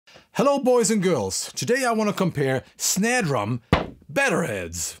Hello boys and girls, today I want to compare snare drum batter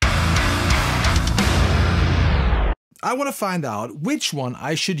heads. I want to find out which one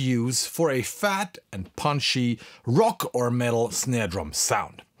I should use for a fat and punchy rock or metal snare drum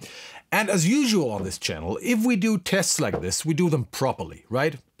sound. And as usual on this channel, if we do tests like this, we do them properly,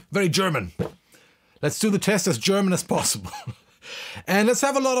 right? Very German. Let's do the test as German as possible. And let's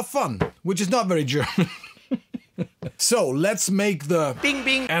have a lot of fun, which is not very German. So let's make the bing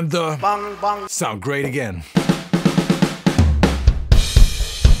bing and the bong bong sound great again.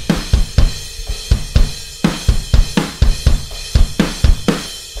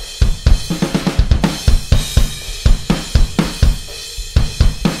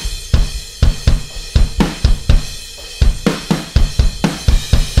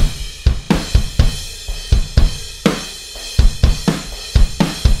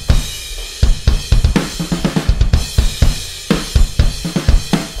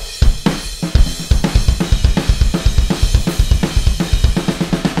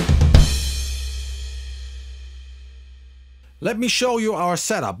 Let me show you our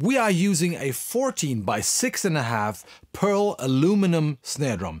setup. We are using a 14 by 6.5 pearl aluminum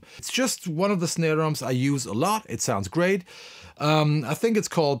snare drum. It's just one of the snare drums I use a lot. It sounds great. I think it's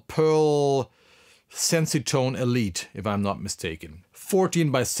called Pearl Sensitone Elite, if I'm not mistaken.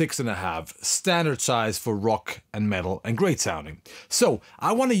 14 by 6.5, standard size for rock and metal, and great sounding. So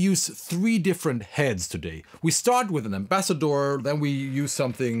I want to use 3 different heads today. We start with an ambassador, then we use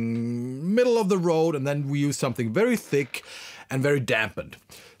something middle of the road, and then we use something very thick and very dampened.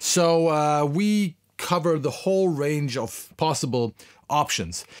 So we cover the whole range of possible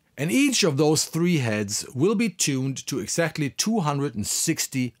options. And each of those 3 heads will be tuned to exactly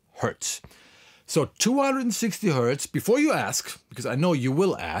 260 Hertz. So 260 Hertz, before you ask, because I know you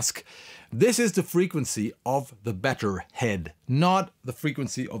will ask, this is the frequency of the batter head, not the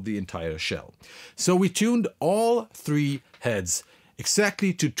frequency of the entire shell. So we tuned all 3 heads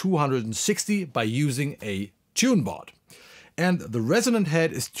exactly to 260 by using a tune board. And the resonant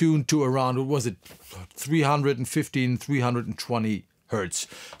head is tuned to around, what was it, 315, 320 Hertz.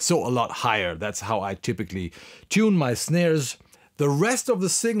 So a lot higher. That's how I typically tune my snares. The rest of the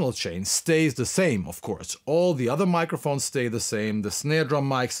signal chain stays the same, of course. All the other microphones stay the same, the snare drum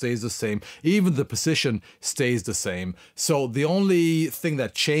mic stays the same, even the position stays the same. So the only thing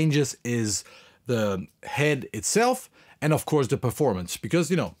that changes is the head itself and of course the performance, because,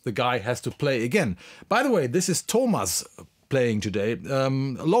 you know, the guy has to play again. By the way, this is Thomas playing today, a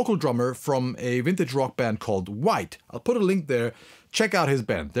local drummer from a vintage rock band called WIGHT. I'll put a link there. Check out his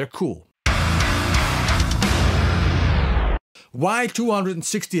band, they're cool. Why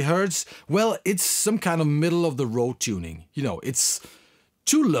 260 Hertz? Well, it's some kind of middle of the road tuning. You know, it's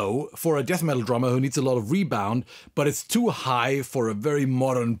too low for a death metal drummer who needs a lot of rebound, but it's too high for a very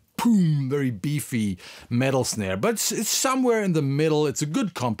modern, boom, very beefy metal snare. But it's somewhere in the middle. It's a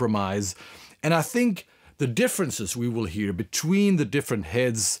good compromise. And I think the differences we will hear between the different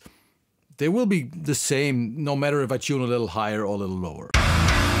heads, they will be the same no matter if I tune a little higher or a little lower.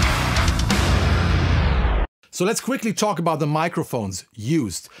 So let's quickly talk about the microphones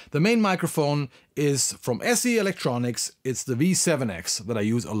used. The main microphone is from SE Electronics. It's the V7X that I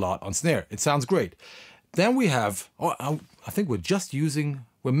use a lot on snare. It sounds great. Then we have, I think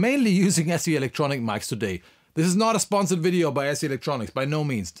we're mainly using SE Electronic mics today. This is not a sponsored video by SE Electronics, by no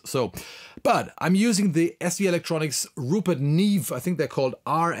means. But I'm using the SE Electronics Rupert Neve, I think they're called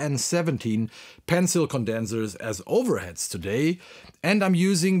RN17 pencil condensers as overheads today. And I'm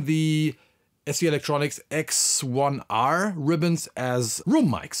using the SE Electronics X1R ribbons as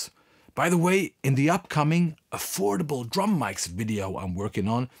room mics. By the way, in the upcoming affordable drum mics video I'm working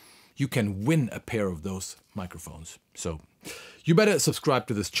on, you can win a pair of those microphones. So you better subscribe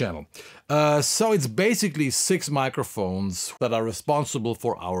to this channel. So it's basically 6 microphones that are responsible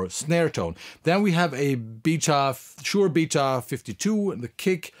for our snare tone. Then we have a Shure Beta 52 and the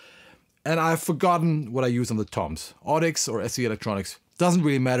kick. And I've forgotten what I use on the toms. Audix or SE Electronics. Doesn't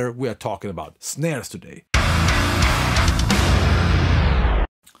really matter, we are talking about snares today.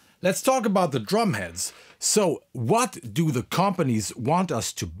 Let's talk about the drum heads. So what do the companies want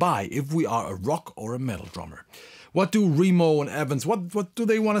us to buy if we are a rock or a metal drummer? What do Remo and Evans, what do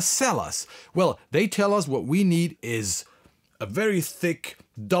they want to sell us? Well, they tell us what we need is a very thick,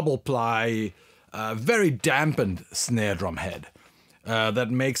 double ply, very dampened snare drum head. That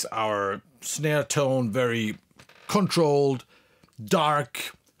makes our snare tone very controlled,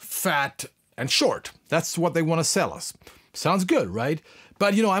 dark, fat, and short. That's what they want to sell us. Sounds good, right?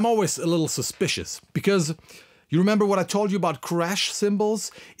 But, you know, I'm always a little suspicious because, You remember what I told you about crash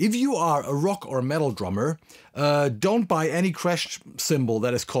cymbals? If you are a rock or metal drummer, don't buy any crash cymbal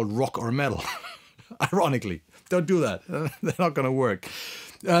that is called rock or metal. Ironically, don't do that. They're not gonna work.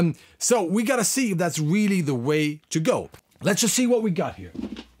 So we gotta see if that's really the way to go. Let's just see what we got here.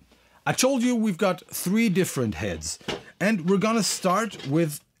 I told you we've got 3 different heads, and we're gonna start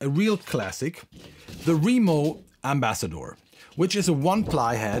with a real classic, the Remo Ambassador, which is a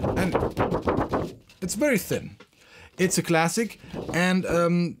 1-ply head, and it's very thin. It's a classic, and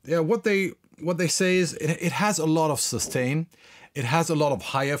yeah, what they say is it has a lot of sustain, it has a lot of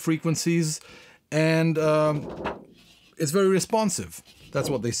higher frequencies, and it's very responsive.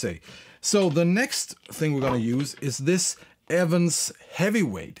 That's what they say. So the next thing we're gonna use is this Evans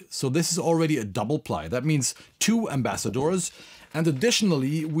Heavyweight. So this is already a 2-ply. That means 2 ambassadors, and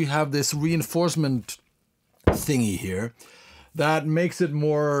additionally we have this reinforcement thingy here that makes it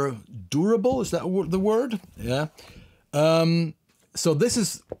more durable. Is that the word? Yeah. So this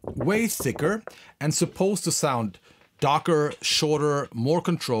is way thicker and supposed to sound darker, shorter, more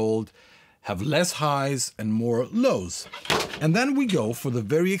controlled, have less highs and more lows. And then we go for the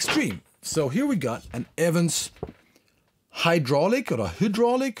very extreme. So here we got an Evans hydraulic or a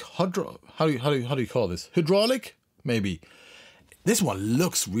hydraulic. How do you call this? Hydraulic, maybe. This one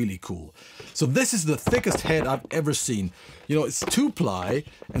looks really cool. So this is the thickest head I've ever seen. You know, it's 2-ply,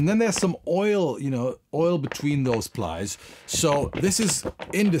 and then there's some oil, you know, oil between those plies. So this is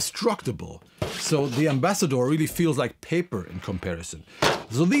indestructible. So the Ambassador really feels like paper in comparison.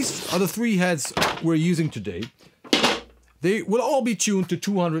 So these are the 3 heads we're using today. They will all be tuned to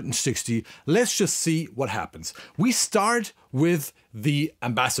 260. Let's just see what happens. We start with the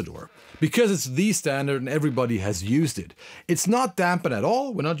Ambassador because it's the standard and everybody has used it. It's not dampened at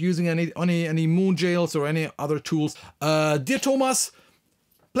all. We're not using any moon jails or any other tools. Dear Thomas,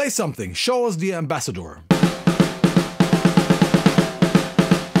 play something. Show us the Ambassador.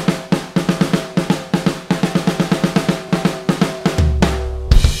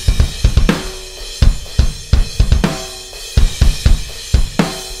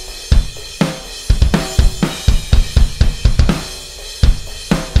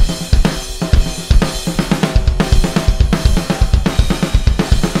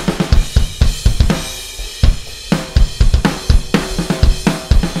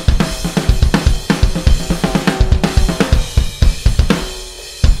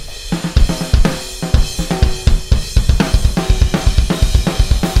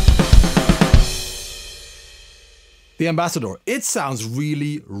 The Ambassador, it sounds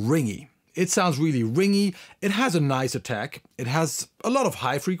really ringy. It sounds really ringy. It has a nice attack. It has a lot of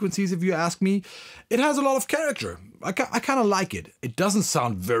high frequencies, if you ask me. It has a lot of character. I kind of like it. It doesn't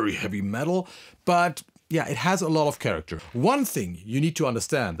sound very heavy metal, but yeah, it has a lot of character. One thing you need to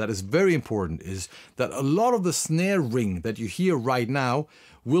understand that is very important is that a lot of the snare ring that you hear right now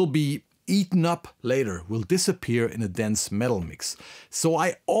will be eaten up later, will disappear in a dense metal mix. So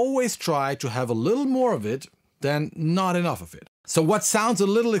I always try to have a little more of it than not enough of it. So what sounds a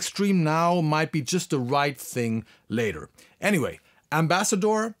little extreme now might be just the right thing later. Anyway,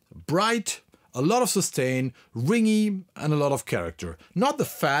 Ambassador, bright, a lot of sustain, ringy, and a lot of character. Not the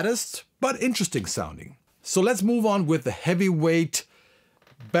fattest, but interesting sounding. So let's move on with the heavyweight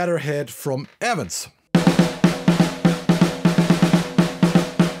batter head from Evans.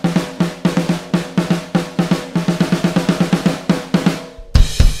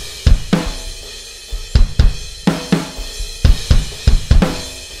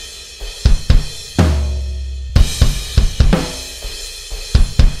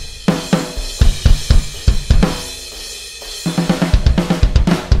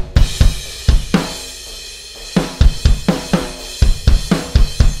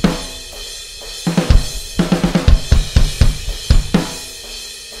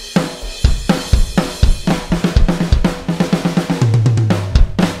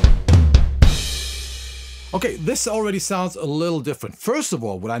 Okay, this already sounds a little different. First of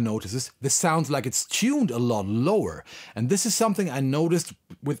all, what I notice is this sounds like it's tuned a lot lower. And this is something I noticed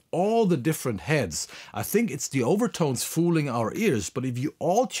with all the different heads. I think it's the overtones fooling our ears, but if you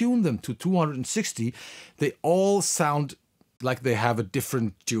all tune them to 260, they all sound like they have a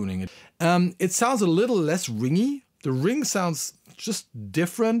different tuning. It sounds a little less ringy. The ring sounds just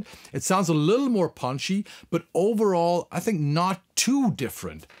different. It sounds a little more punchy, but overall, I think not too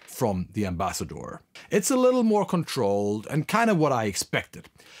different from the Ambassador. It's a little more controlled and kind of what I expected.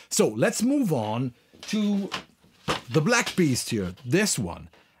 So let's move on to the Black Beast here, this one,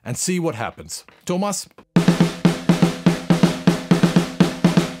 and see what happens. Thomas?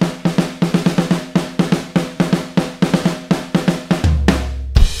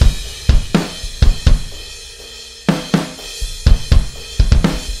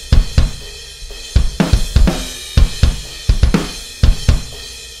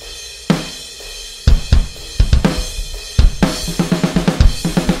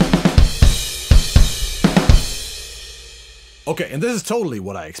 Okay, and this is totally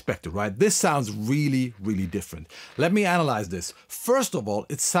what I expected, right? This sounds really, really different. Let me analyze this. First of all,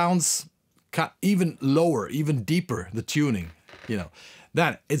 it sounds even lower, even deeper, the tuning, you know.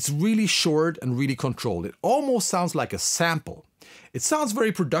 Then it's really short and really controlled. It almost sounds like a sample. It sounds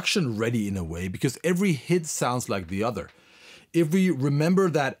very production ready in a way because every hit sounds like the other. If we remember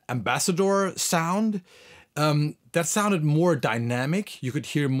that Ambassador sound, that sounded more dynamic. You could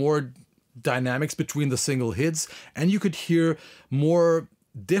hear more dynamics between the single hits, and you could hear more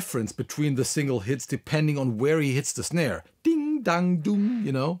difference between the single hits depending on where he hits the snare. Ding, dang, doom,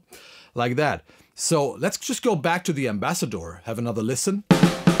 you know, like that. So let's just go back to the Ambassador, have another listen.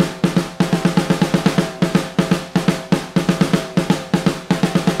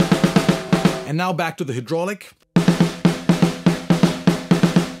 And now back to the hydraulic.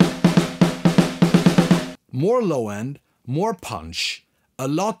 More low end, more punch, a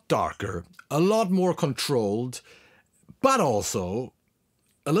lot darker, a lot more controlled, but also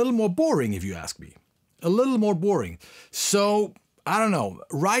a little more boring if you ask me. A little more boring. So, I don't know,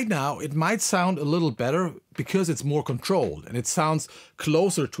 right now it might sound a little better because it's more controlled and it sounds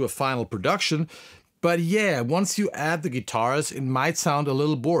closer to a final production. But yeah, once you add the guitars, it might sound a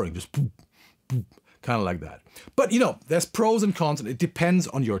little boring, just boop, boop, kind of like that. But you know, there's pros and cons and it depends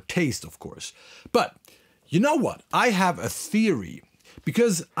on your taste, of course. But you know what? I have a theory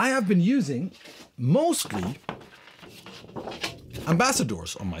because I have been using mostly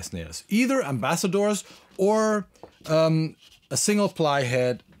Ambassadors on my snares. Either Ambassadors or a single ply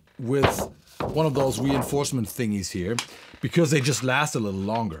head with one of those reinforcement thingies here because they just last a little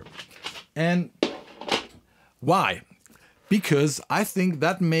longer. And why? Because I think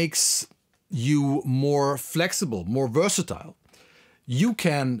that makes you more flexible, more versatile. You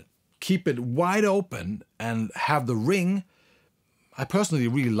can keep it wide open and have the ring. I personally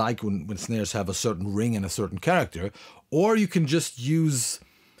really like when snares have a certain ring and a certain character. Or you can just use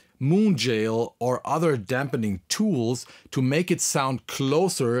moon jail or other dampening tools to make it sound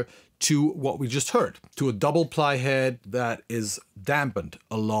closer to what we just heard, to a double ply head that is dampened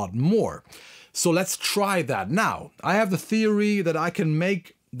a lot more. So let's try that now. I have the theory that I can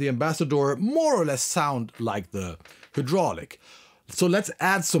make the Ambassador more or less sound like the hydraulic. So let's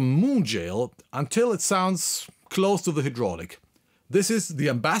add some moon jail until it sounds close to the hydraulic. This is the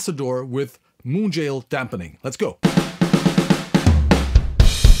Ambassador with moon jail dampening. Let's go.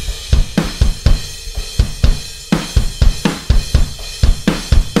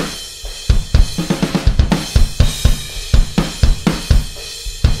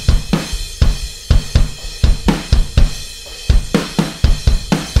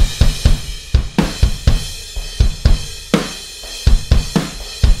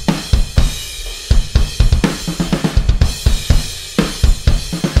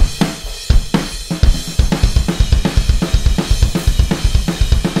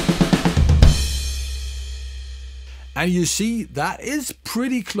 And you see, that is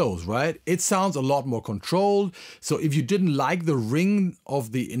pretty close, right? It sounds a lot more controlled. So if you didn't like the ring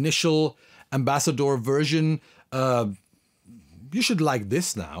of the initial Ambassador version, you should like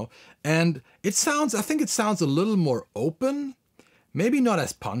this now. And it sounds, I think it sounds a little more open. Maybe not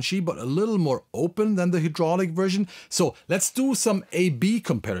as punchy, but a little more open than the hydraulic version. So let's do some A-B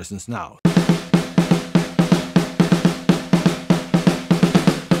comparisons now.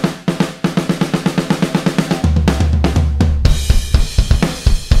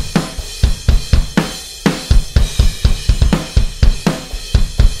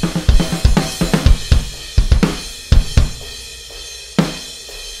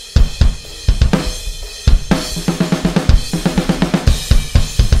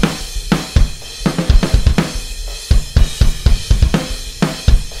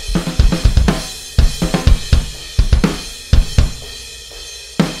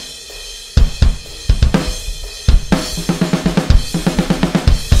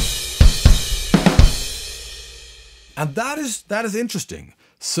 And that is interesting.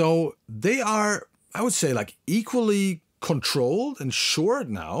 So they are, I would say, like equally controlled and short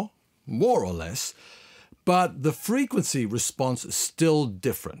now, more or less, but the frequency response is still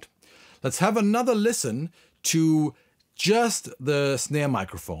different. Let's have another listen to just the snare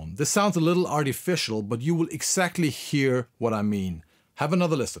microphone. This sounds a little artificial, but you will exactly hear what I mean. Have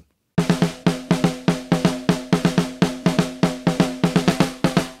another listen.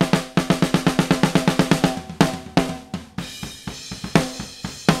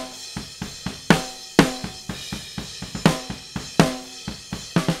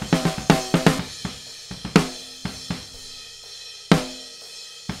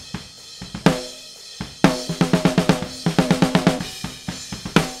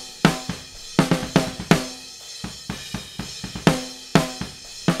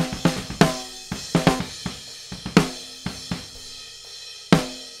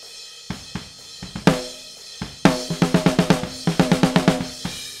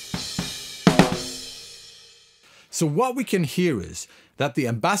 So what we can hear is that the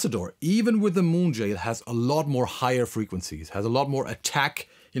Ambassador, even with the Moonjale, has a lot more higher frequencies, has a lot more attack,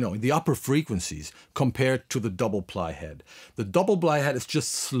 you know, in the upper frequencies compared to the double ply head. The double ply head is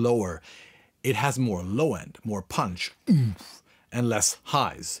just slower. It has more low end, more punch, and less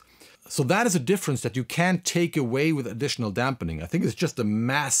highs. So that is a difference that you can't take away with additional dampening. I think it's just the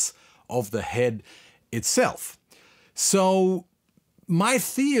mass of the head itself. So my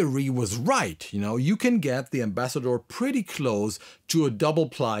theory was right. You know, you can get the Ambassador pretty close to a double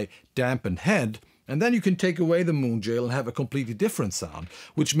ply dampened head, and then you can take away the Moonjale and have a completely different sound,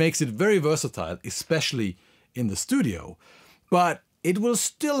 which makes it very versatile, especially in the studio. But it will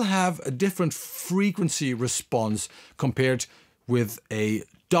still have a different frequency response compared with a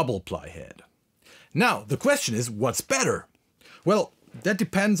double ply head. Now, the question is, what's better? Well, that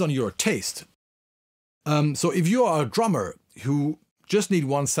depends on your taste. So if you are a drummer who just need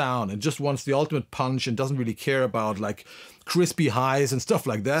one sound and just wants the ultimate punch and doesn't really care about like crispy highs and stuff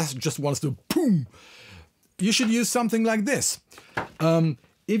like that, just wants to boom, you should use something like this.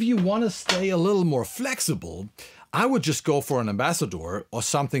 If you want to stay a little more flexible, I would just go for an Ambassador or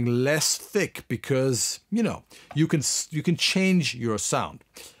something less thick because, you know, you can change your sound.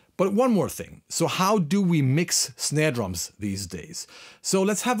 But one more thing. So how do we mix snare drums these days? So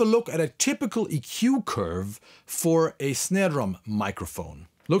let's have a look at a typical EQ curve for a snare drum microphone.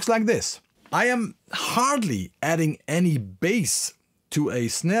 Looks like this. I am hardly adding any bass to a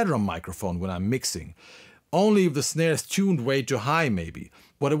snare drum microphone when I'm mixing. Only if the snare is tuned way too high maybe.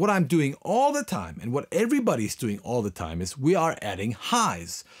 But what I'm doing all the time, and what everybody's doing all the time, is we are adding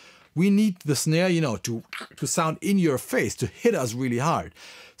highs. We need the snare, you know, to sound in your face, to hit us really hard.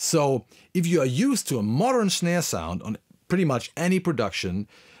 So if you are used to a modern snare sound on pretty much any production,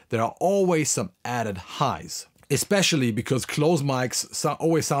 there are always some added highs. Especially because closed mics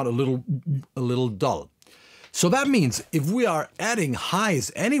always sound a little dull. So that means if we are adding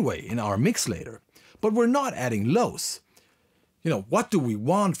highs anyway in our mix later, but we're not adding lows, you know, what do we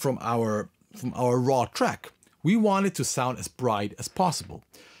want from our raw track? We want it to sound as bright as possible.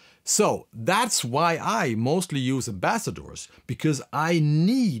 So that's why I mostly use Ambassadors, because I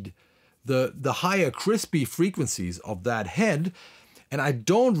need the higher crispy frequencies of that head, and I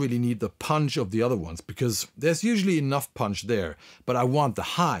don't really need the punch of the other ones because there's usually enough punch there, but I want the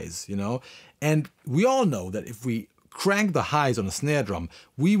highs, you know? And we all know that if we crank the highs on a snare drum,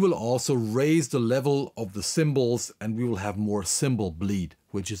 we will also raise the level of the cymbals and we will have more cymbal bleed,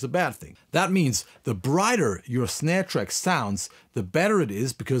 which is a bad thing. That means the brighter your snare track sounds, the better it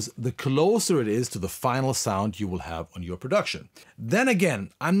is because the closer it is to the final sound you will have on your production. Then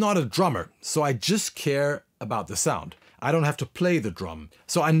again, I'm not a drummer, so I just care about the sound. I don't have to play the drum.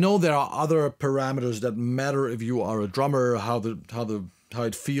 So I know there are other parameters that matter if you are a drummer, how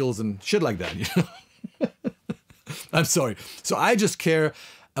it feels and shit like that, you know? I'm sorry. So I just care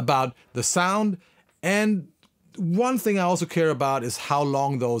about the sound, and one thing I also care about is how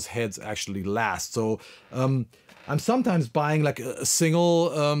long those heads actually last. So I'm sometimes buying like a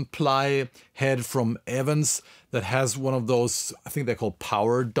single ply head from Evans that has one of those, I think they're called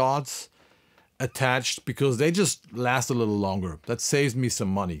power dots attached, because they just last a little longer. That saves me some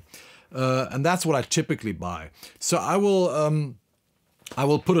money. And that's what I typically buy. So I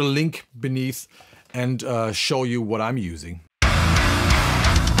will put a link beneath and show you what I'm using.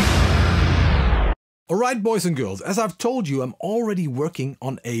 Alright, boys and girls, as I've told you, I'm already working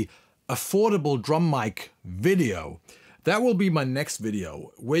on a affordable drum mic video. That will be my next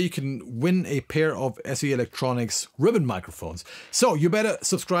video, where you can win a pair of SE Electronics ribbon microphones. So you better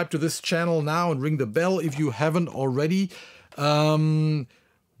subscribe to this channel now and ring the bell if you haven't already.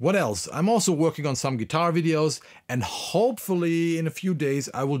 What else? I'm also working on some guitar videos, and hopefully in a few days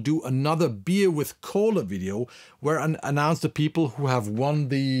I will do another Beer with Kohle video where I announce the people who have won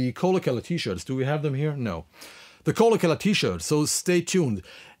the Kohle t-shirts. Do we have them here? No. The Kohle t-shirt, so stay tuned.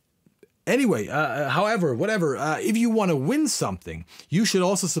 Anyway, however, whatever, if you want to win something, you should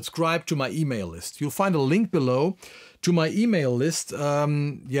also subscribe to my email list. You'll find a link below to my email list.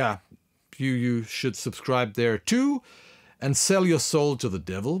 Yeah, you should subscribe there too. And sell your soul to the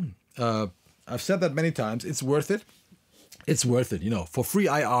devil. I've said that many times. It's worth it. It's worth it, you know, for free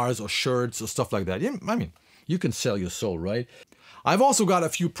IRs or shirts or stuff like that. Yeah, I mean, you can sell your soul, right? I've also got a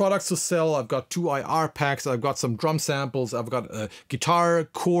few products to sell. I've got 2 IR packs. I've got some drum samples. I've got a guitar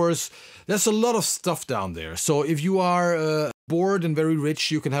course. There's a lot of stuff down there. So if you are bored and very rich,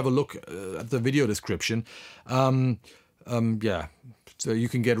 you can have a look at the video description. Yeah, so you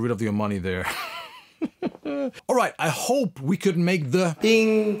can get rid of your money there. All right, I hope we could make the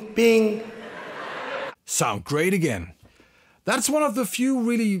bing, bing sound great again. That's one of the few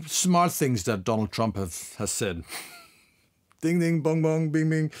really smart things that Donald Trump has said. Ding, ding, bong, bong, bing,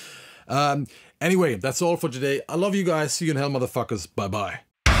 bing. Anyway, that's all for today. I love you guys. See you in hell, motherfuckers. Bye-bye.